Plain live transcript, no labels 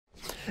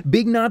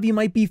Big Navi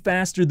might be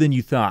faster than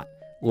you thought.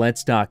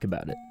 Let's talk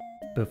about it.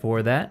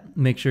 Before that,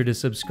 make sure to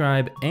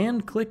subscribe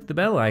and click the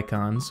bell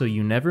icon so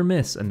you never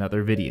miss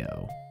another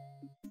video.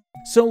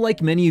 So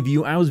like many of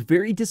you, I was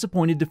very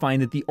disappointed to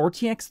find that the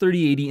RTX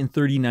 3080 and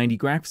 3090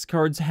 graphics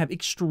cards have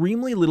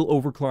extremely little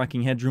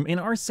overclocking headroom and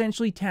are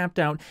essentially tapped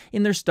out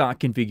in their stock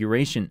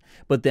configuration.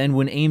 But then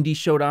when AMD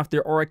showed off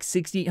their RX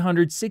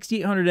 6800,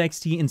 6800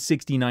 XT, and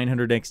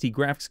 6900 XT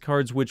graphics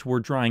cards, which were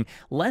drawing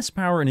less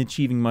power and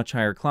achieving much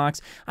higher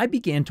clocks, I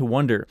began to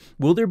wonder,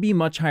 will there be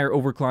much higher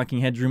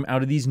overclocking headroom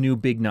out of these new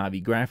Big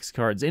Navi graphics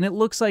cards? And it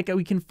looks like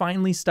we can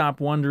finally stop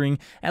wondering,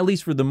 at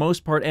least for the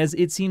most part, as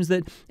it seems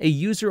that a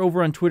user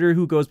over on Twitter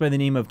who goes by the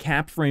name of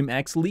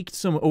CapFrameX leaked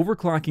some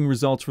overclocking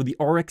results for the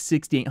RX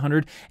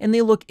 6800, and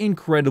they look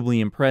incredibly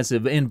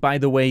impressive. And by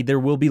the way, there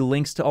will be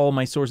links to all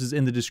my sources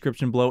in the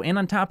description below. And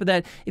on top of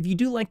that, if you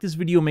do like this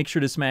video, make sure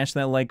to smash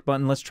that like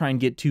button. Let's try and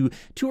get to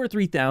 2,000 or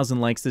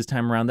 3,000 likes this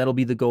time around. That'll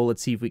be the goal.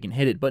 Let's see if we can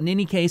hit it. But in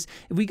any case,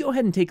 if we go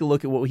ahead and take a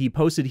look at what he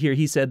posted here,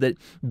 he said that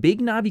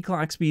Big Navi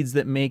clock speeds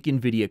that make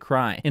Nvidia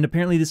cry. And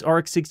apparently this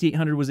RX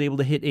 6800 was able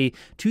to hit a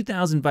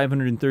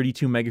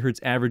 2,532 megahertz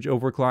average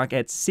overclock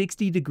at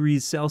 60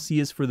 degrees Celsius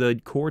for the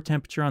core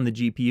temperature on the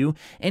GPU,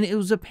 and it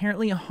was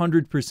apparently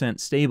 100%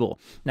 stable.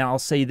 Now I'll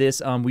say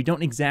this, we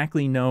don't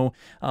exactly know,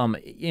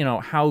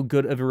 how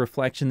good of a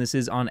reflection this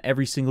is on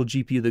every single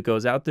GPU that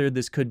goes out there.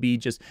 This could be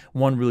just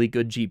one really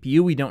good GPU.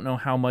 We don't know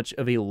how much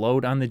of a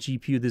load on the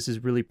GPU this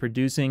is really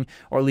producing,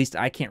 or at least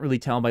I can't really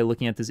tell by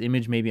looking at this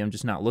image. Maybe I'm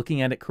just not looking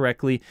at it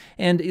correctly.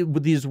 And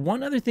there's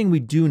one other thing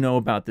we do know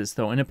about this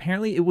though, and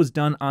apparently it was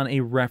done on a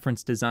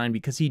reference design,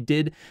 because he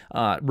did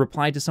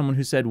reply to someone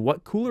who said,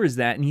 "What cooler is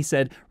that?" And he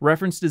said,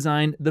 "Reference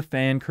design, the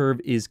fan curve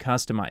is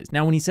customized."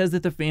 Now when he says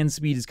that the fan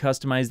speed is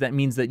customized, that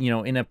means that,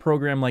 in a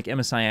program like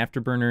MSI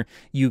Afterburner,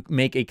 you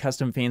make a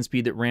custom fan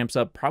speed that ramps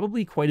up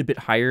probably quite a bit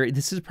higher.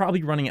 This is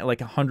probably running at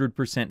like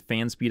 100%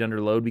 fan speed under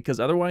load, because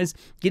otherwise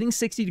getting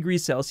 60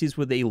 degrees Celsius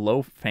with a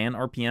low fan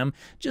RPM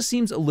just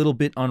seems a little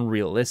bit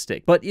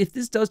unrealistic. But if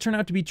this does turn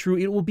out to be true,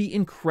 it will be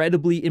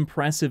incredibly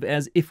impressive,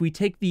 as if we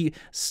take the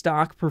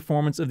stock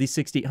performance of the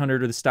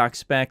 6800 or the stock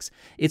specs,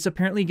 it's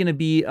apparently going to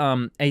be,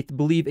 I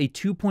believe, a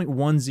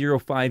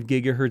 2.105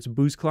 gigahertz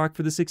boost clock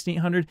for the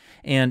 6800.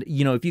 And,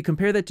 if you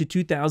compare that to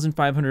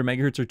 2,500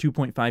 megahertz or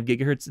 2.5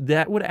 gigahertz,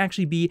 that would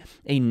actually be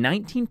a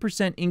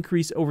 19%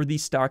 increase over the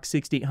stock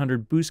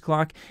 6800 boost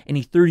clock and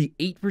a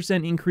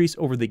 38% increase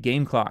over the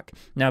game clock.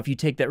 Now, if you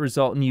take that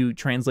result and you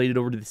translate it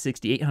over to the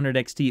 6800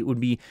 XT, it would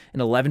be an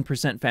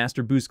 11%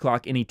 faster boost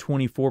clock and a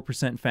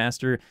 24%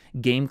 faster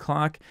game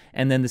clock.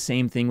 And then the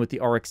same thing with the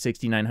RX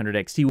 6900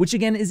 XT, which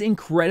again is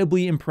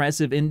incredibly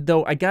impressive. And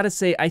though I gotta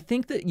say, I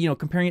think that,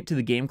 comparing it to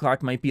the game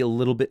clock might be a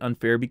little bit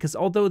unfair, because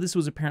although this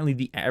was apparently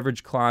the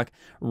average clock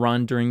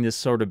run during this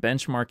sort of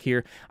benchmark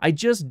here, I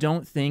just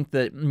don't think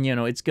that,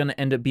 it's going to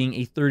end up being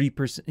a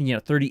 30%,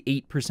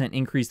 38%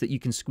 increase that you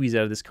can squeeze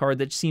out of this card.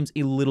 That seems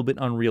a little bit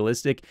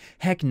unrealistic.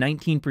 Heck,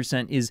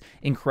 19% is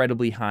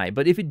incredibly high.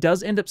 But if it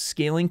does end up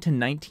scaling to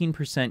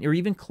 19% or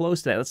even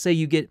close to that, let's say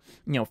you get,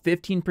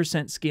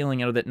 15%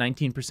 scaling out of that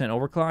 19%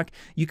 overclock,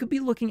 you could be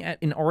looking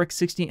at an RX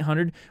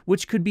 6800,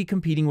 which could be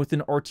competing with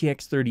an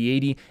RTX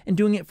 3080 and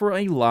doing it for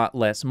a lot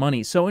less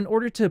money. So in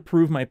order to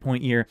prove my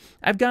point here,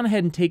 I've gone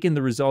ahead and taken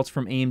the results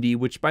from AMD,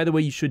 which, by the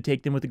way, you should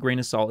take them with a grain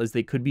of salt, as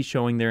they could be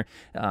showing their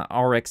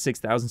RX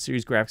 6000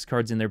 series graphics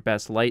cards in their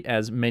best light,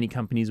 as many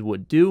companies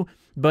would do.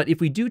 But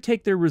if we do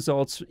take their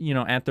results,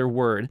 at their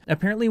word,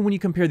 apparently when you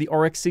compare the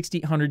RX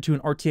 6800 to an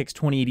RTX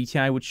 2080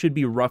 Ti, which should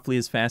be roughly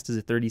as fast as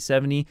a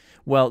 3070,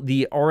 well,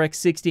 the RX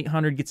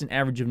 6800 gets an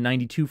average of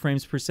 92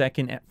 frames per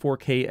second at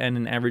 4K and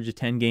an average of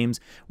 10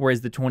 games,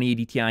 whereas the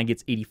 2080 Ti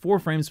gets 84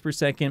 frames per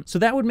second. So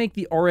that would make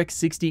the RX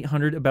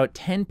 6800 about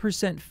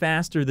 10%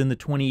 faster than the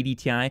 2080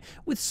 Ti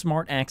with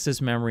smart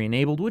access memory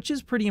enabled, which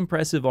is pretty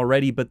impressive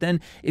already. But then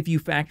if you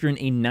factor in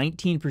a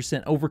 19%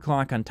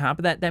 overclock on top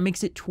of that, that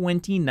makes it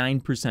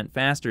 29%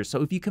 faster.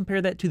 So if you compare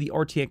that to the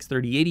RTX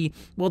 3080,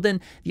 well then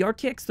the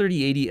RTX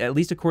 3080, at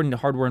least according to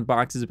Hardware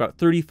Unboxed, is about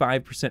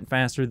 35%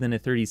 faster than a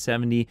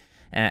 3070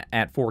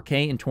 at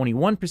 4K and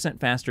 21%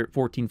 faster at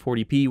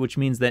 1440p, which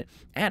means that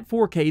at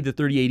 4K, the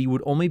 3080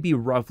 would only be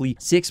roughly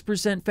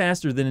 6%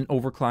 faster than an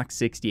overclocked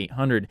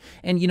 6800.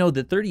 And the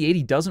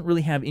 3080 doesn't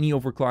really have any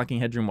overclocking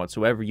headroom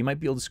whatsoever. You might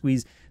be able to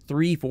squeeze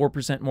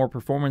 3-4% more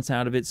performance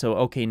out of it. So,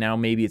 okay, now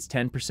maybe it's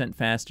 10%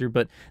 faster,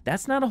 but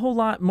that's not a whole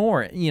lot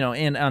more,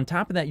 and on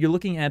top of that, you're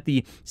looking at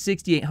the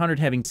 6800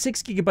 having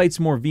 6 gigabytes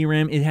more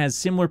VRAM. It has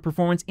similar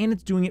performance, and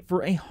it's doing it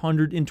for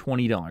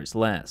 $120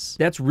 less.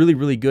 That's really,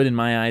 really good in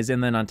my eyes.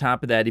 And then on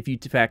top of that, if you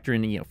factor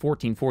in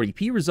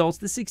 1440p results,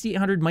 the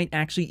 6800 might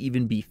actually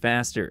even be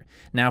faster.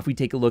 Now, if we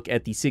take a look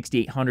at the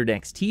 6800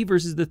 XT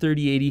versus the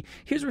 3080,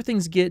 here's where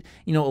things get,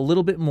 a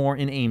little bit more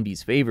in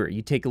AMD's favor.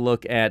 You take a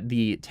look at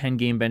the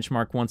 10-game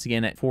benchmark once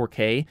again at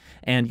 4K,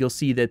 and you'll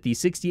see that the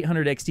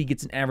 6800 XT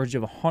gets an average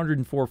of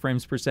 104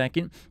 frames per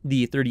second.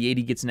 The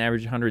 3080 gets an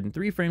average of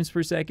 103 frames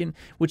per second,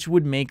 which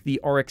would make the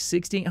RX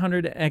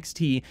 6800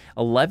 XT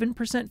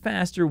 11%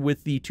 faster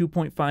with the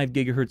 2.5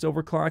 gigahertz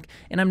overclock.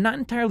 And I'm not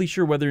entirely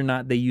sure whether or not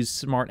not they use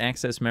smart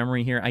access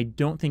memory here. I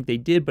don't think they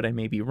did, but I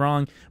may be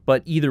wrong.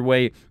 But either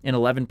way, an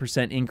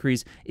 11%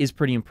 increase is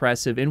pretty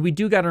impressive. And we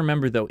do got to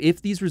remember, though,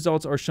 if these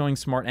results are showing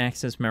smart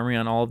access memory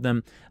on all of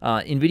them,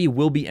 Nvidia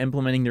will be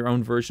implementing their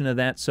own version of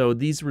that. So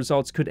these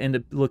results could end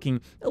up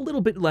looking a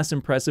little bit less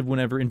impressive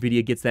whenever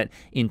Nvidia gets that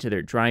into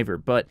their driver.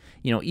 But,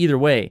 you know, either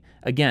way,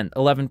 again,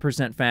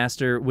 11%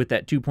 faster with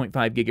that 2.5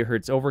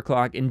 gigahertz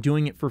overclock and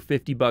doing it for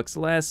 $50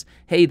 less.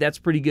 Hey, that's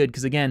pretty good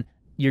because, again,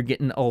 you're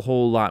getting a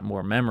whole lot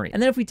more memory. And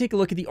then if we take a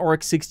look at the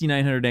RX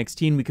 6900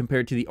 XT and we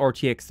compare it to the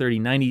RTX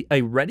 3090,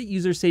 a Reddit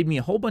user saved me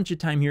a whole bunch of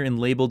time here and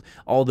labeled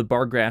all the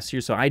bar graphs here,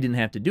 so I didn't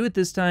have to do it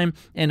this time.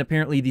 And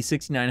apparently the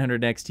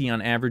 6900 XT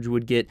on average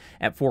would get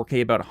at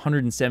 4K about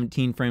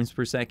 117 frames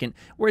per second,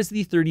 whereas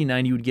the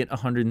 3090 would get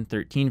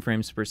 113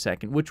 frames per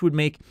second, which would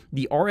make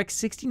the RX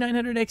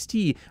 6900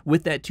 XT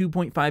with that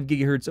 2.5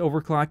 gigahertz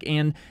overclock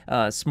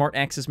and smart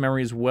access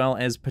memory as well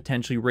as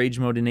potentially rage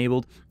mode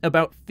enabled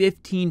about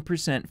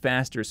 15%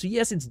 faster. So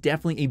yes, it's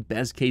definitely a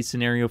best case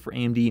scenario for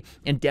AMD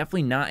and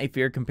definitely not a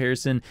fair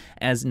comparison,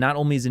 as not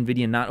only is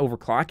Nvidia not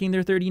overclocking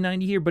their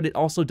 3090 here, but it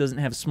also doesn't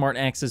have smart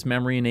access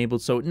memory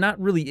enabled, so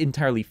not really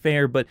entirely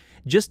fair. But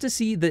just to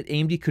see that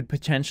AMD could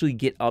potentially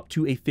get up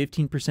to a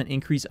 15%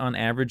 increase on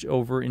average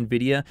over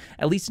Nvidia,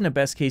 at least in a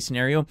best case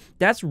scenario,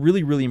 that's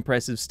really, really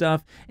impressive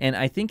stuff. And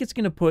I think it's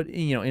going to put,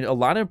 you know, a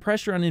lot of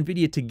pressure on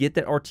Nvidia to get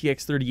that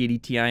RTX 3080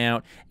 Ti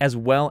out, as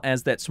well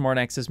as that smart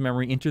access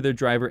memory into their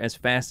driver as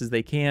fast as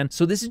they can.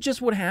 So this is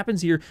just what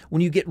happens here when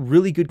you get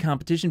really good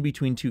competition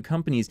between two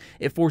companies.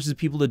 It forces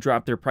people to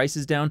drop their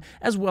prices down,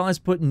 as well as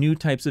put new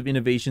types of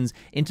innovations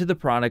into the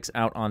products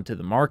out onto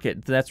the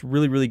market. That's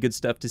really, really good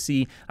stuff to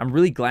see. I'm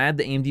really glad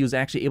that AMD was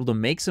actually able to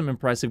make some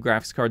impressive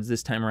graphics cards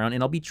this time around,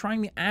 and I'll be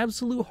trying the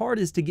absolute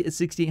hardest to get a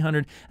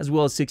 6800 as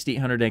well as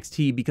 6800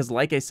 XT, because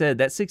like I said,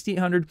 that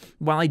 6800,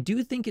 while I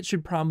do think it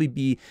should probably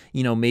be,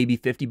 you know, maybe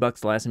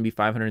 $50 less and be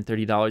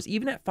 $530,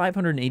 even at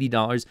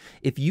 $580,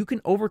 if you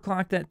can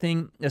overclock that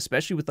thing,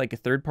 especially with like a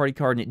third-party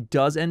card, and it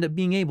does end up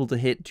being able to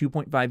hit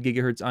 2.5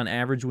 gigahertz on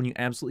average when you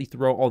absolutely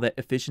throw all that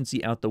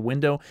efficiency out the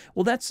window,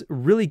 well, that's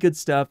really good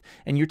stuff.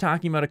 And you're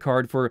talking about a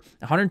card for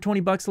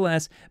 $120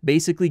 less,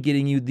 basically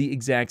getting you the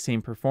exact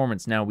same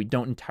performance. Now, we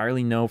don't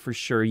entirely know for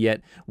sure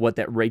yet what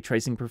that ray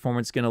tracing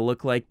performance is going to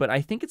look like, but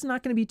I think it's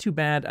not going to be too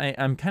bad.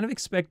 I'm kind of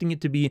expecting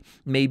it to be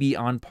maybe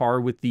on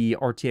par with the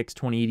RTX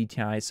 2080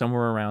 Ti,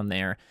 somewhere around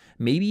there,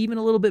 maybe even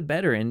a little bit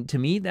better. And to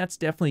me, that's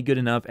definitely good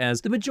enough,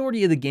 as the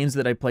majority of the games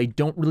that I play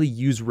don't really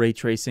use ray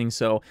tracing,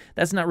 so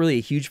that's not really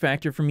a huge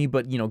factor for me.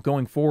 But, you know,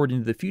 going forward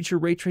into the future,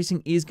 ray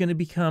tracing is going to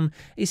become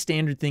a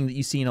standard thing that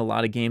you see in a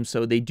lot of games,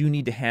 so they do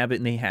need to have it,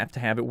 and they have to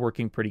have it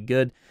working pretty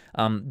good.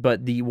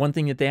 But the one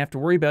thing that they have to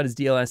worry about is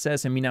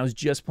DLSS. I mean, I was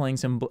just playing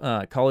some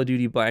Call of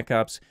Duty Black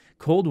Ops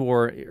Cold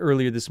War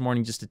earlier this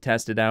morning just to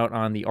test it out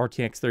on the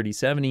RTX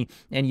 3070,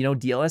 and, you know,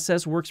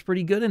 DLSS works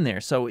pretty good in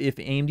there. So if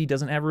AMD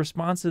doesn't have a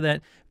response to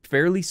that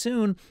fairly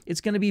soon,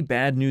 it's going to be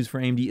bad news for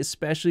AMD,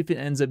 especially if it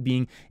ends up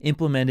being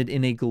implemented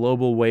in a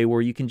global way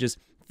where you can just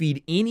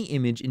feed any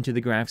image into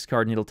the graphics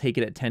card and it'll take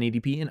it at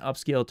 1080p and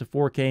upscale it to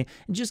 4K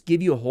and just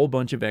give you a whole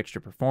bunch of extra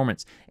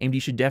performance.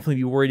 AMD should definitely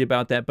be worried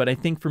about that, but I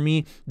think for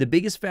me, the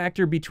biggest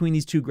factor between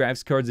these two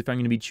graphics cards, if I'm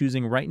going to be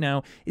choosing right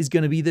now, is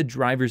going to be the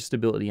driver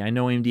stability. I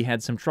know AMD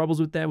had some troubles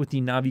with that with the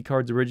Navi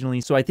cards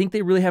originally, so I think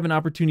they really have an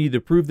opportunity to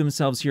prove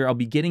themselves here. I'll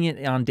be getting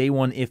it on day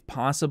one if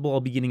possible.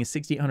 I'll be getting a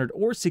 6800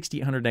 or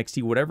 6800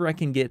 XT, whatever I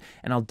can get,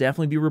 and I'll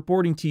definitely be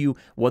reporting to you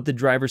what the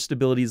driver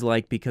stability is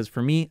like, because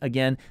for me,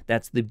 again,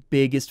 that's the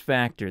biggest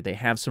factor. They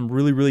have some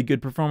really, really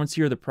good performance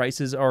here. The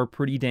prices are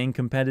pretty dang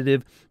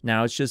competitive.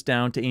 Now it's just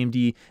down to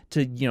AMD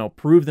to, you know,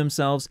 prove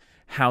themselves.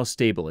 How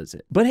stable is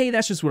it? But hey,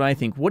 that's just what I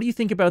think. What do you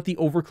think about the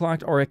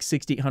overclocked RX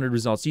 6800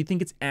 results? Do you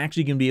think it's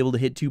actually going to be able to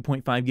hit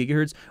 2.5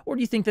 gigahertz, or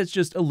do you think that's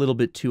just a little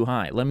bit too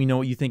high? Let me know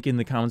what you think in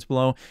the comments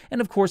below,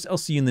 and of course, I'll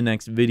see you in the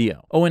next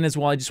video. Oh, and as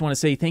well, I just want to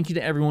say thank you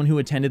to everyone who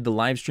attended the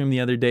live stream the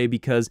other day,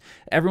 because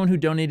everyone who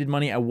donated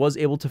money, I was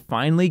able to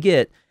finally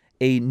get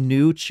a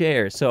new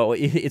chair, so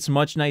it's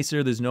much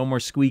nicer. There's no more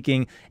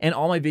squeaking, and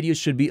all my videos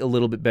should be a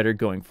little bit better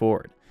going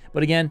forward.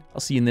 But again, I'll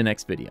see you in the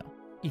next video.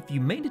 If you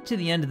made it to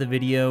the end of the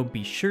video,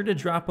 be sure to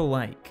drop a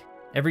like.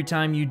 Every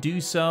time you do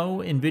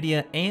so,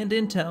 Nvidia and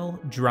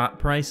Intel drop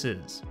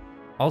prices.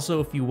 Also,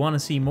 if you want to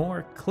see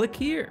more, click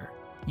here.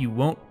 You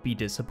won't be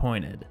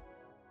disappointed.